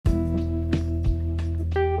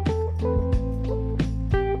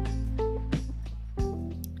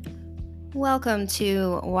Welcome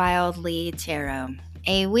to Wildly Tarot,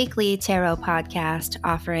 a weekly tarot podcast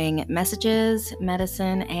offering messages,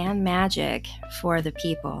 medicine, and magic for the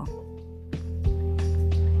people.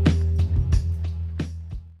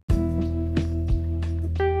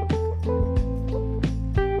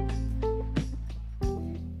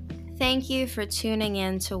 Thank you for tuning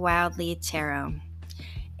in to Wildly Tarot.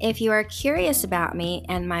 If you are curious about me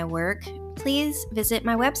and my work, please visit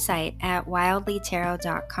my website at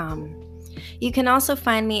wildlytarot.com. You can also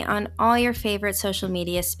find me on all your favorite social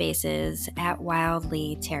media spaces at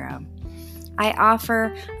Wildly Tarot. I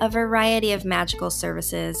offer a variety of magical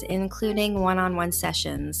services, including one-on-one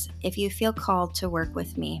sessions, if you feel called to work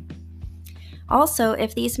with me. Also,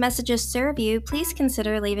 if these messages serve you, please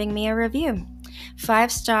consider leaving me a review.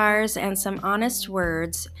 5 stars and some honest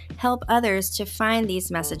words help others to find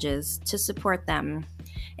these messages to support them.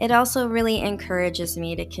 It also really encourages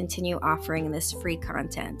me to continue offering this free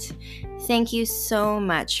content. Thank you so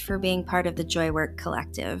much for being part of the Joywork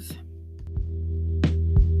Collective.